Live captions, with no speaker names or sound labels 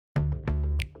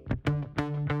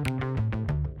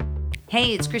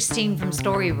Hey, it's Christine from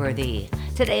Storyworthy.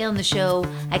 Today on the show,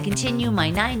 I continue my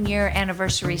 9-year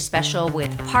anniversary special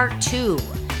with part 2.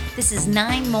 This is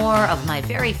 9 more of my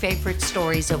very favorite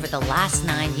stories over the last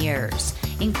 9 years,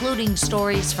 including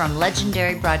stories from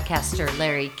legendary broadcaster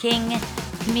Larry King,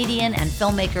 comedian and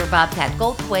filmmaker Bobcat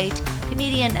Goldthwait,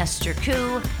 comedian Esther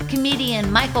Ku,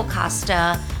 comedian Michael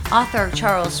Kosta, author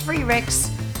Charles Freericks,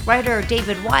 writer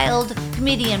David Wild,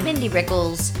 comedian Mindy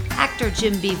Rickles, actor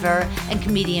Beaver, and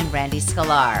comedian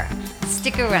Sklar.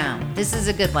 Stick around. This is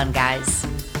a good one, guys.